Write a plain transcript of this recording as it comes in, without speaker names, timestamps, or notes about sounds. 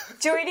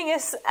joining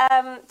us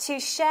to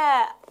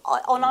share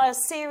on our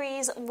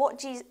series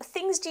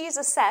things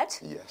Jesus said.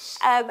 Yes.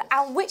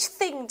 And which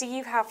thing do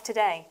you have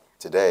today?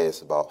 Today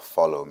is about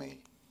follow me.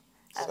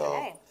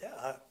 Okay.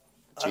 Yeah,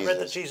 I read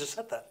that Jesus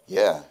said that.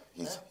 Yeah,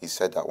 he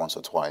said that once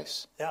or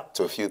twice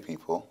to a few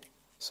people.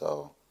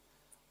 So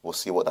we'll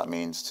see what that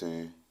means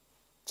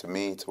to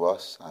me, to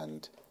us,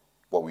 and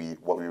what we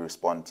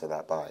respond to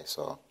that by.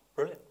 So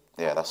brilliant.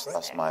 Yeah,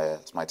 that's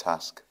my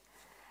task.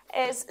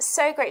 It's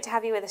so great to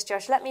have you with us,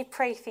 Josh. Let me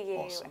pray for you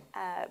Awesome.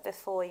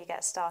 Before you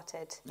get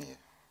started. Yeah.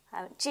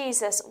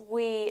 Jesus,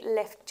 we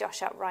lift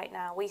Josh up right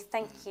now. We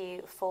thank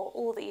you for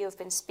all that you have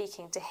been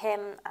speaking to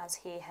him as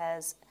he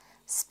has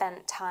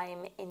spent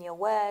time in your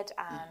word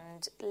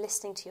and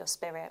listening to your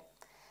spirit.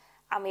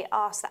 And we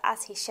ask that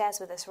as he shares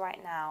with us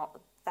right now,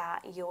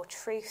 that your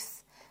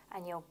truth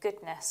and your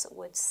goodness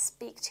would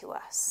speak to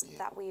us,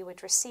 that we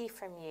would receive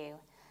from you,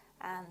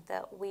 and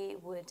that we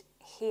would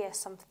hear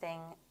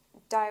something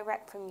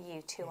direct from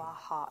you to our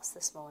hearts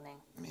this morning.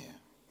 Yeah.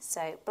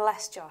 So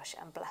bless Josh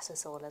and bless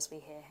us all as we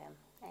hear him.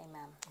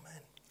 Amen.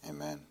 Amen.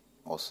 Amen.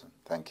 Awesome.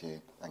 Thank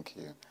you.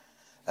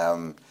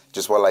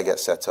 Just while I get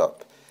set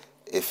up,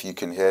 if you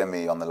can hear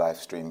me on the live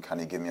stream, can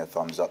you give me a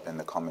thumbs up in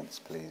the comments,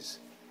 please?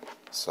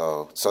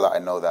 So that I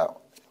know that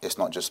it's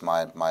not just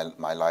my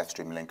live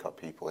stream link up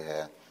people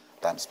here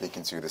that I'm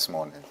speaking to this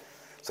morning.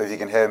 So if you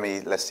can hear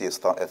me, let's see a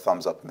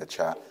thumbs up in the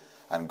chat,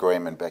 and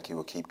Graham and Becky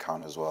will keep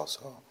count as well.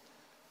 So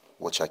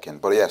we'll check in.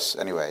 But yes,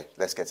 anyway,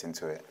 let's get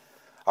into it.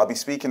 I'll be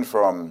speaking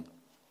from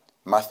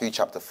Matthew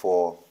chapter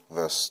 4,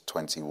 verse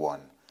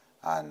 21,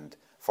 and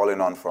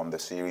following on from the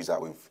series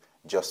that we've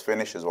just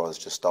finished as well as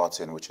just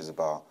starting, which is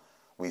about,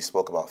 we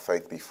spoke about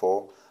faith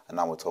before, and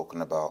now we're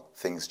talking about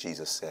things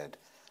Jesus said.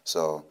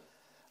 So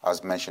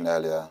as mentioned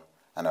earlier,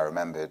 and I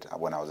remembered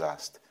when I was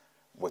asked,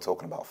 we're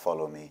talking about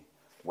follow me.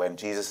 When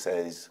Jesus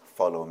says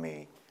follow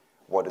me,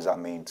 what does that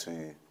mean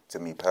to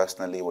me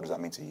personally? What does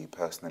that mean to you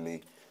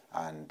personally?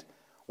 And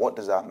what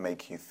does that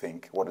make you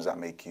think? What does that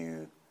make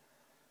you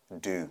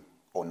do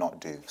or not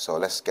do? So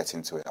let's get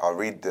into it. I'll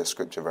read the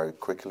scripture very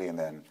quickly and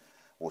then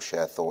we'll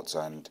share thoughts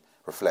and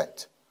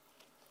reflect.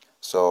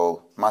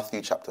 So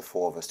Matthew chapter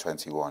 4, verse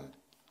 21.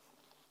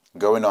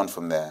 Going on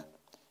from there,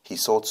 he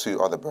saw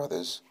two other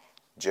brothers,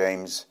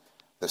 James,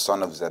 the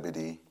son of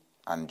Zebedee,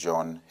 and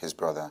John, his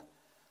brother,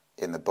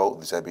 in the boat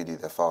with Zebedee,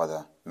 their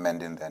father,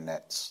 mending their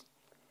nets.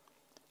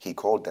 He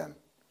called them.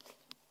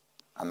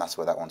 And that's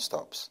where that one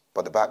stops.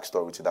 But the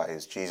backstory to that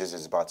is Jesus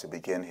is about to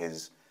begin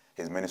his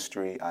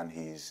ministry, and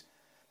he's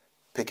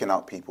picking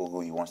out people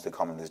who he wants to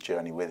come on this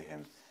journey with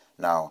him.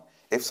 Now,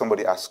 if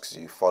somebody asks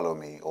you, follow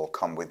me or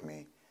come with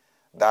me,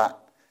 that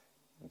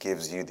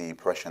gives you the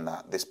impression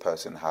that this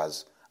person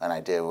has an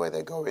idea of where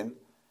they're going,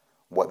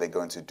 what they're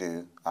going to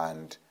do,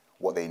 and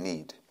what they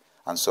need.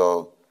 And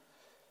so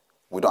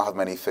we don't have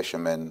many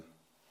fishermen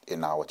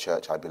in our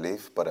church, I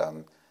believe, but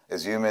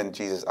assuming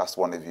Jesus asked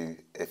one of you,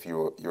 if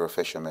you're a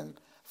fisherman,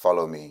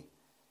 follow me.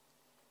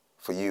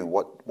 For you,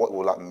 what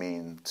will that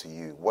mean to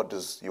you? What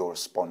does your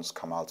response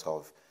come out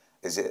of?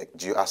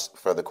 Do you ask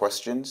further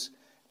questions?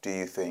 Do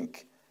you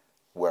think,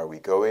 where are we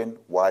going?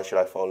 Why should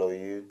I follow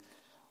you?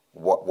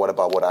 What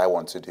about what I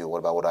want to do? What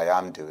about what I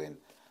am doing?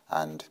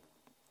 And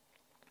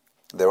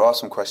there are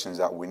some questions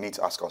that we need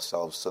to ask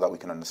ourselves so that we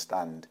can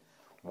understand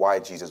why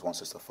Jesus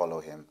wants us to follow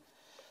him.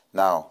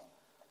 Now,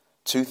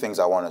 two things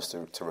I want us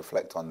to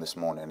reflect on this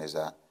morning is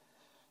that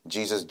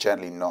Jesus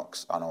gently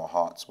knocks on our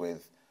hearts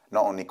with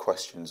not only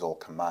questions or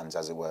commands,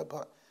 as it were,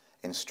 but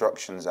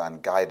instructions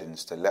and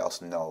guidance to let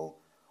us know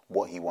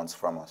what he wants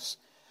from us.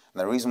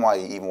 And the reason why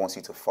he even wants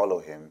you to follow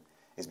him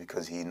is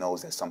because he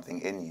knows there's something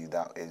in you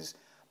that is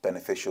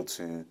beneficial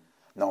to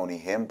not only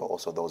him, but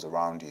also those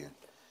around you.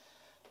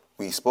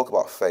 We spoke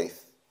about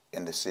faith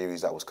in the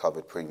series that was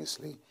covered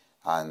previously,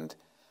 and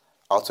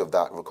out of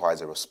that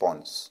requires a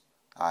response.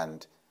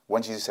 And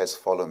when Jesus says,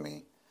 follow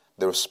me,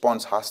 the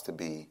response has to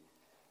be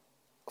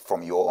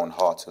from your own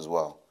heart as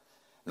well.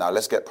 Now,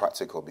 let's get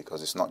practical,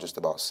 because it's not just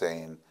about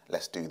saying,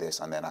 let's do this,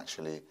 and then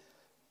actually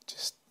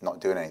just not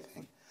doing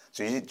anything.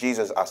 So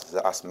Jesus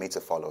asked me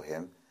to follow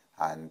him,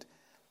 and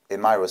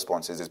in my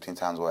responses, there's been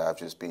times where I've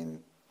just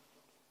been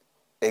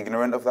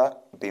ignorant of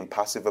that, being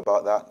passive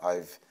about that.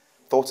 I've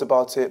thought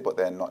about it, but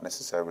then not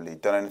necessarily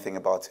done anything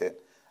about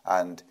it.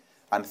 And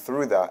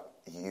through that,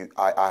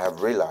 I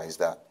have realized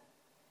that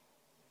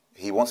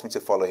he wants me to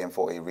follow him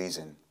for a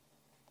reason.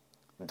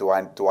 Do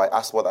I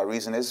ask what that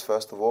reason is,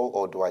 first of all,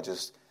 or do I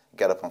just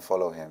get up and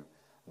follow him?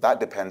 That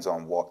depends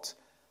on what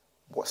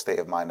state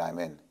of mind I'm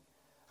in.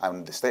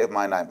 And the state of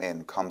mind I'm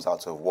in comes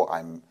out of what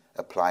I'm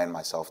applying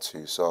myself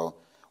to. So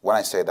when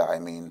I say that, I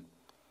mean,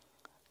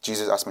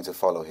 Jesus asked me to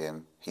follow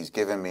him. He's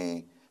given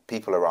me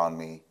people around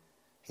me.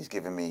 He's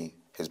given me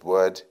his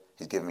word.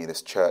 He's given me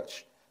this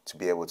church to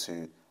be able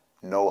to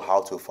know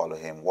how to follow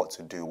him, what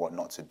to do, what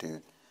not to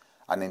do.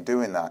 And in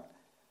doing that,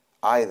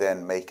 I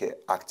then make an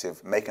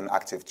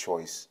active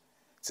choice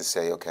to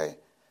say, okay,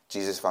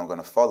 Jesus, if I'm going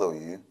to follow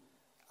you,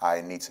 I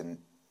need to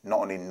not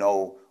only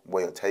know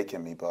where you're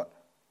taking me, but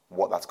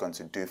what that's going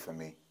to do for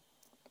me.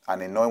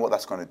 And in knowing what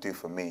that's going to do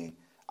for me,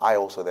 I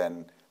also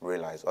then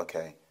realize,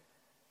 okay,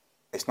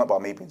 it's not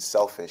about me being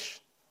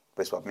selfish,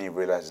 but it's about me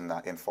realizing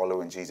that in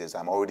following Jesus,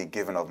 I'm already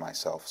given of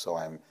myself, so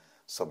I'm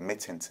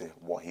submitting to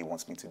what he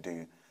wants me to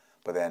do.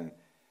 But then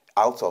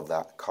out of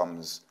that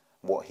comes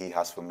what he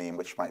has for me,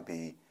 which might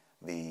be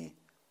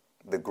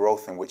the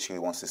growth in which he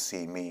wants to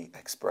see me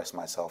express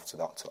myself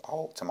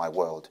to my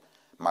world.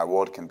 My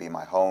world can be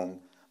my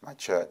home, my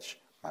church,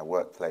 my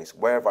workplace,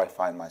 wherever I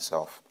find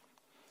myself.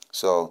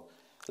 So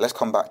let's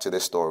come back to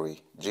this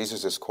story.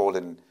 Jesus is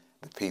calling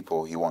the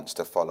people he wants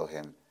to follow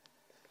him.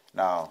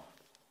 Now,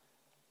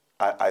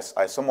 I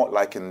somewhat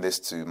liken this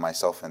to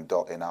myself and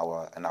Dot in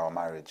our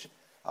marriage.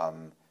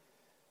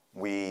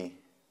 We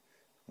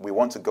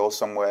want to go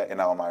somewhere in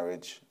our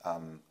marriage.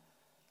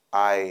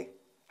 I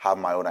have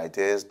my own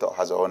ideas. Dot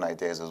has her own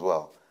ideas as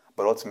well.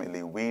 But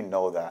ultimately, we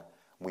know that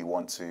we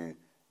want to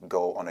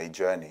go on a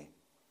journey.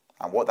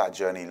 And what that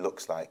journey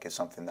looks like is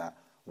something that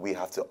we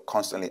have to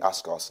constantly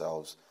ask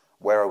ourselves,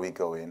 where are we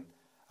going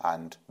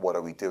and what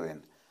are we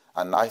doing?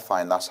 And I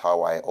find that's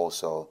how I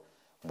also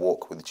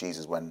walk with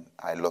Jesus when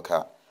I look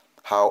at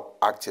how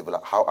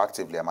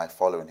actively am I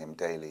following him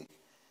daily.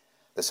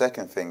 The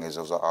second thing is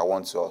also I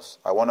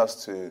want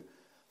us to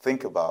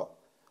think about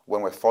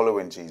when we're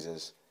following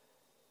Jesus,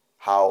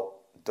 how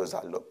does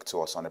that look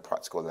to us on a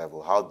practical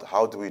level?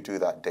 How do we do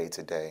that day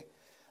to day?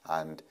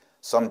 And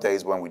some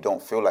days when we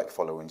don't feel like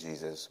following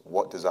Jesus,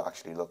 what does that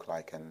actually look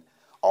like? And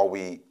are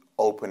we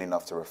open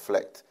enough to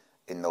reflect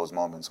in those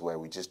moments where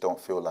we just don't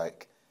feel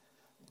like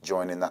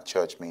joining that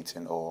church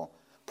meeting or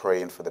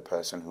praying for the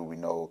person who we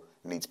know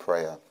needs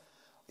prayer?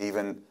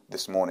 Even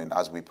this morning,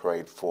 as we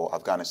prayed for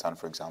Afghanistan,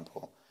 for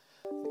example,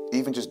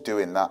 even just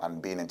doing that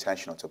and being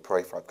intentional to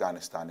pray for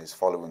Afghanistan is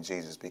following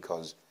Jesus,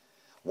 because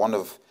one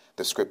of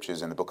the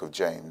scriptures in the book of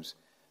James,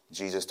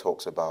 Jesus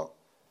talks about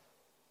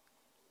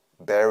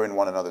bearing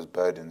one another's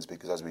burdens,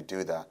 because as we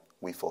do that,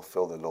 we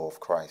fulfill the law of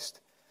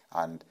Christ.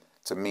 And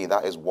to me,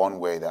 that is one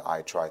way that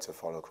I try to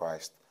follow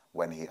Christ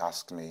when he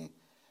asks me,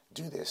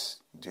 do this,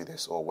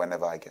 or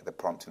whenever I get the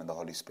prompting of the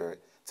Holy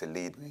Spirit to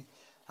lead me.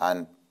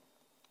 And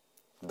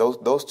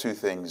those two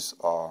things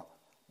are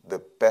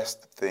the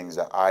best things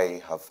that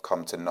I have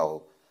come to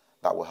know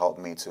that will help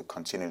me to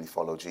continually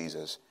follow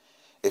Jesus.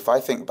 If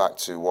I think back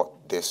to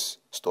what this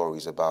story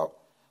is about,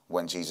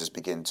 when Jesus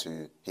began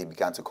to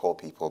call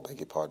people, beg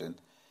your pardon,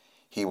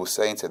 he was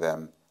saying to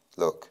them,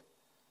 look,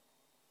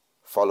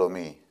 follow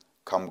me,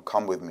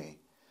 come with me.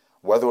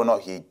 Whether or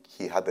not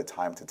he had the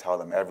time to tell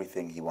them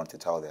everything he wanted to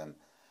tell them,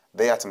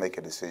 they had to make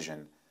a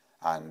decision.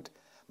 And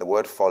the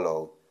word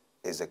follow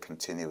is a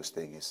continuous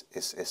thing.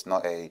 It's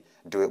not a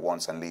do it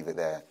once and leave it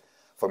there.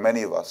 For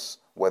many of us,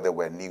 whether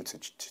we're new to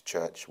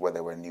church,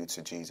 whether we're new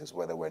to Jesus,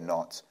 whether we're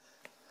not,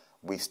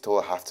 we still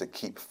have to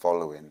keep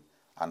following.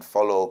 And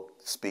follow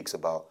speaks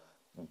about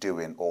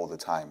doing all the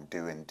time,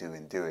 doing.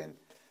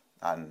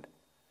 And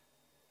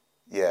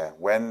yeah,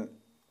 when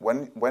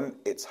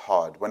it's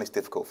hard, when it's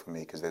difficult for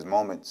me, because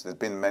there's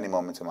been many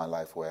moments in my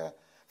life where,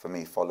 for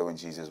me, following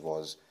Jesus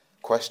was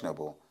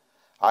questionable.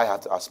 I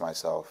had to ask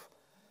myself,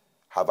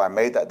 have I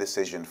made that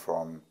decision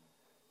from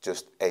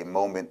just a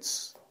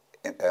moment's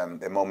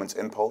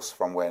impulse,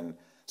 from when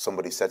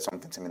somebody said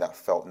something to me that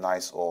felt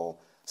nice or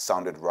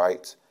sounded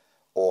right,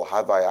 or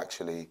have I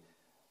actually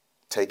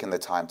taken the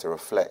time to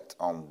reflect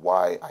on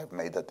why I've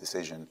made that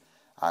decision?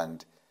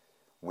 And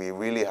we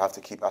really have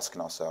to keep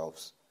asking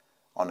ourselves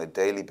on a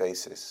daily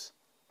basis.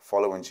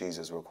 Following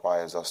Jesus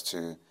requires us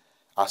to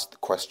ask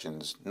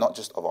questions, not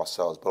just of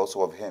ourselves, but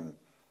also of him,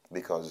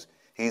 because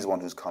he's the one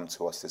who's come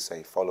to us to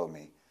say, follow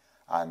me.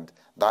 And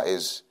that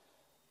is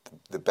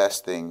the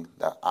best thing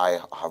that I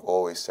have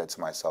always said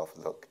to myself.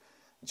 Look,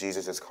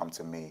 Jesus has come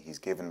to me. He's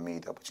given me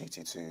the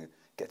opportunity to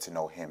get to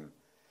know him.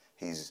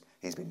 He's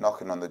been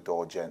knocking on the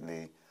door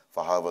gently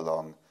for however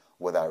long.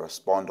 Whether I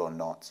respond or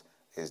not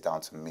is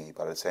down to me.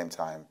 But at the same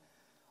time,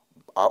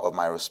 out of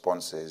my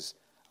responses,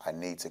 I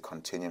need to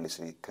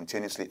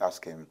continuously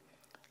ask him,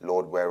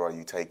 Lord, where are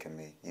you taking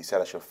me? You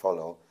said I should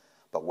follow,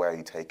 but where are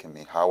you taking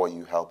me? How are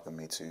you helping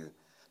me to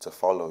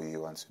follow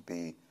you and to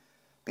be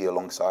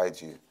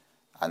alongside you?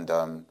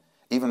 And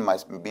even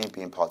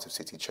being part of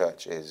City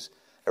Church is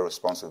a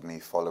response of me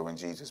following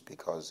Jesus,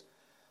 because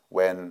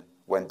when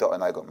Dot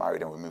and I got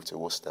married and we moved to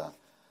Worcester,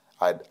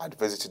 I'd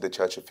visited the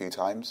church a few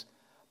times,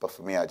 but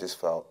for me, I just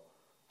felt,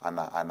 and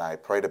I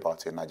prayed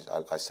about it, and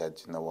I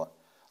said, you know what,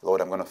 Lord,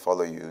 I'm going to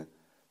follow you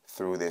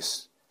through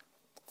this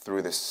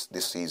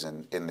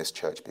season in this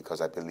church,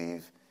 because I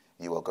believe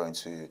you are going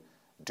to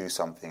do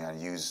something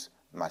and use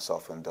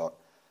myself and Dot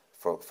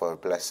for a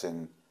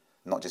blessing,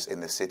 not just in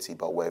the city,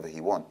 but wherever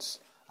he wants.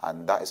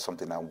 And that is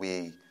something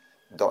that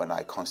Dot and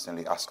I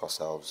constantly ask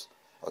ourselves,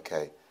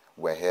 okay,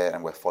 we're here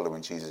and we're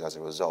following Jesus as a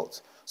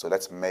result. So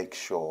let's make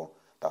sure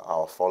that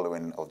our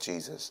following of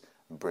Jesus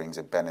brings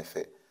a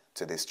benefit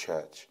to this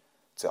church,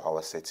 to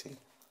our city.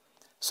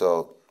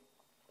 So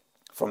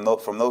from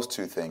those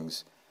two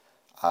things,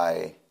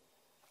 I've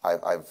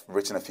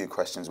written a few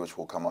questions which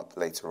will come up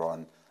later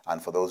on.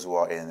 And for those who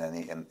are in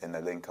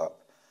the link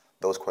up,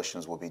 those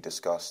questions will be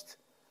discussed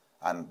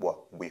And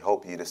we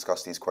hope you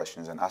discuss these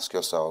questions and ask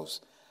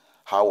yourselves,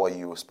 how are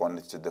you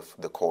responding to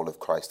the call of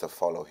Christ to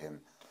follow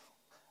him?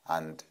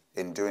 And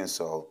in doing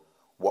so,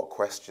 what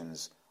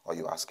questions are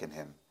you asking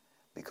him?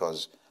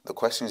 Because the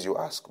questions you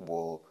ask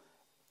will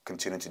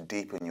continue to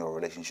deepen your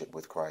relationship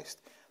with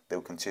Christ. They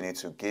will continue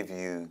to give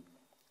you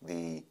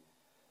the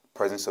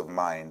presence of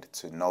mind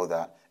to know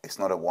that it's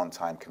not a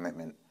one-time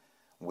commitment.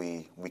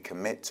 We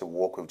commit to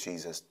walk with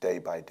Jesus day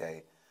by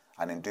day.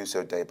 And in doing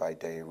so day by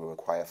day, we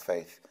require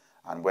faith.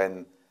 And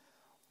when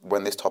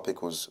this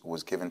topic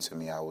was given to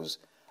me, I was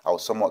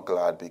somewhat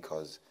glad,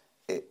 because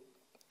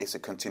it's a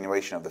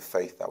continuation of the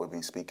faith that we've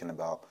been speaking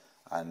about,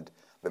 and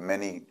the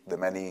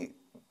many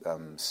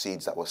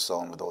seeds that were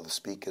sown with all the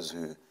speakers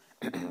who,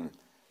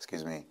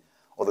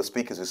 all the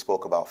speakers who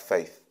spoke about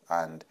faith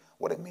and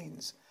what it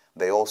means.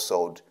 They all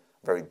sowed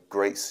very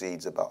great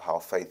seeds about how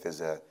faith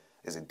is a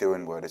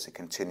doing word, it's a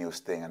continuous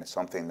thing, and it's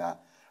something that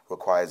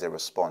requires a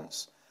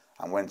response.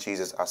 And when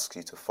Jesus asks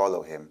you to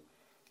follow him,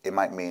 it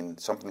might mean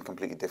something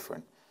completely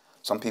different.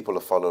 Some people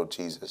have followed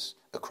Jesus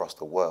across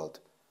the world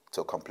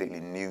to a completely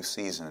new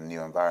season, a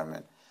new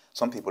environment.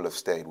 Some people have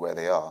stayed where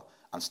they are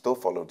and still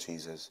followed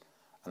Jesus.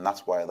 And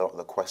that's why a lot of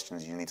the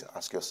questions you need to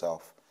ask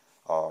yourself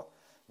are,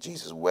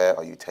 Jesus, where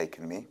are you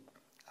taking me?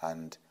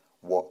 And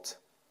what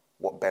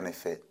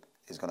benefit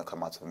is going to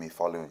come out of me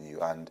following you?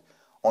 And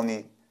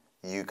only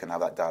you can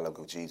have that dialogue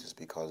with Jesus,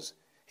 because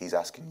he's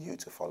asking you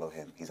to follow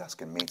him. He's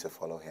asking me to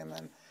follow him.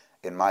 And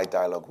in my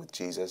dialogue with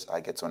Jesus,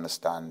 I get to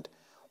understand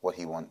what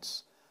he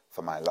wants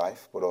for my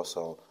life, but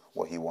also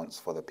what he wants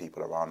for the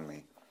people around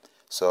me.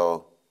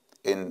 So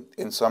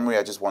in summary,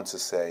 I just want to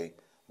say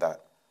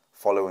that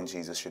following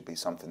Jesus should be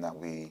something that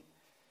we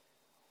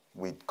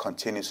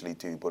continuously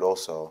do, but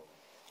also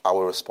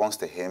our response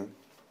to him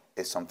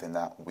is something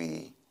that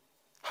we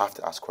have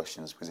to ask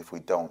questions, because if we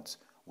don't,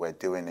 we're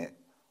doing it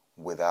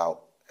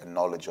without a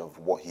knowledge of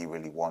what he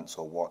really wants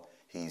or what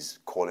he's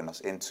calling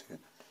us into.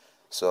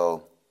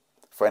 So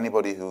for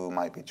anybody who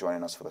might be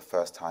joining us for the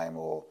first time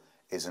or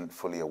isn't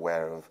fully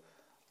aware of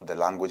the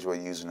language we're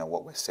using or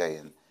what we're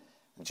saying,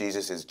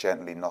 Jesus is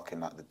gently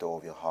knocking at the door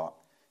of your heart.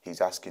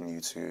 He's asking you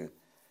to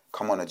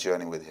come on a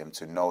journey with him,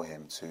 to know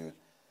him, to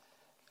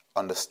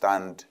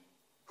understand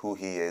who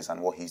he is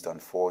and what he's done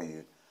for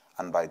you.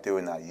 And by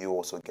doing that, you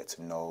also get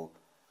to know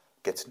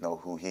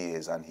who he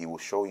is, and he will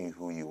show you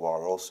who you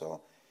are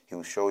also. He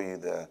will show you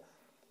the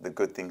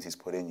good things he's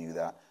put in you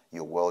that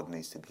your world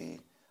needs to be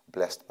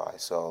blessed by.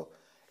 So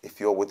if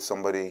you're with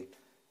somebody,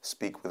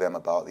 speak with them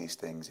about these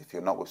things. If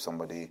you're not with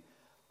somebody,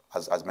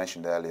 as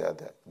mentioned earlier,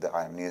 the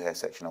I Am New Here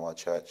section of our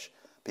church,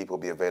 people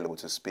will be available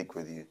to speak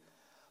with you.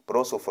 But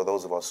also for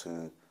those of us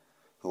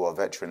who are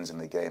veterans in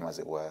the game, as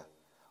it were,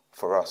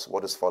 for us,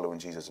 what does following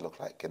Jesus look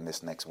like in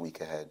this next week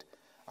ahead?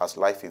 As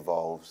life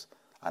evolves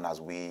and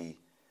as we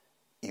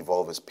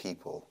evolve as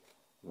people,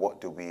 what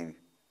do we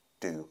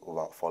do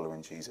about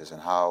following Jesus,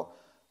 and how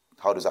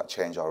does that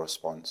change our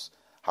response?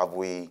 Have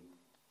we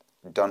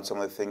done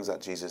some of the things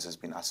that Jesus has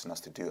been asking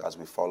us to do as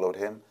we followed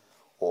him,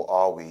 or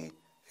are we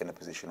in a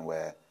position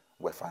where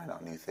we're finding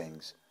out new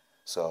things?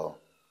 So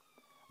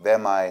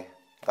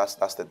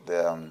that's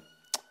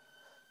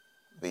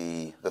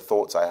the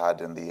thoughts I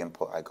had and the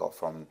input I got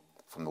from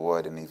the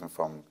word, and even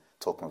from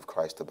talking with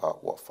Christ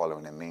about what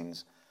following him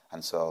means.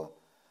 And so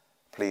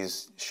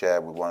please share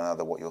with one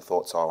another what your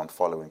thoughts are on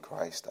following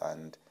Christ,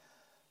 and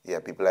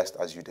be blessed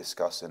as you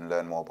discuss and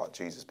learn more about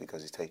Jesus,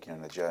 because he's taking you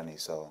on a journey.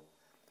 So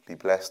be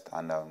blessed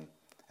and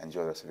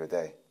enjoy the rest of your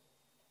day.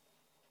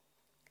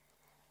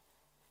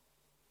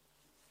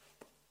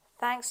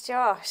 Thanks,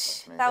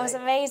 Josh. That was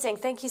amazing.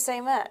 Thank you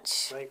so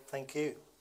much. Great, thank you.